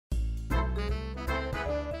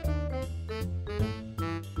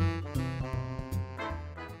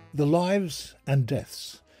The lives and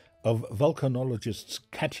deaths of volcanologists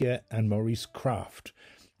Katja and Maurice Kraft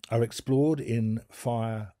are explored in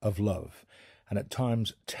Fire of Love, an at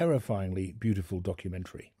times terrifyingly beautiful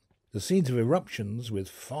documentary. The scenes of eruptions with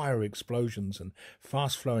fire explosions and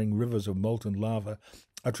fast-flowing rivers of molten lava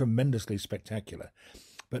are tremendously spectacular.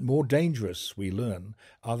 But more dangerous, we learn,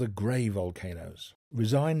 are the grey volcanoes.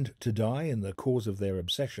 Resigned to die in the cause of their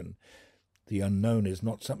obsession, the unknown is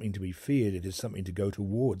not something to be feared, it is something to go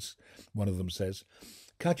towards, one of them says.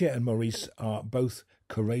 Katja and Maurice are both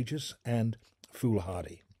courageous and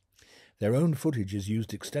foolhardy. Their own footage is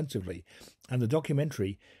used extensively, and the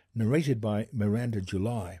documentary, narrated by Miranda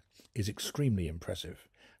July, is extremely impressive.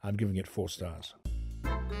 I'm giving it 4 stars.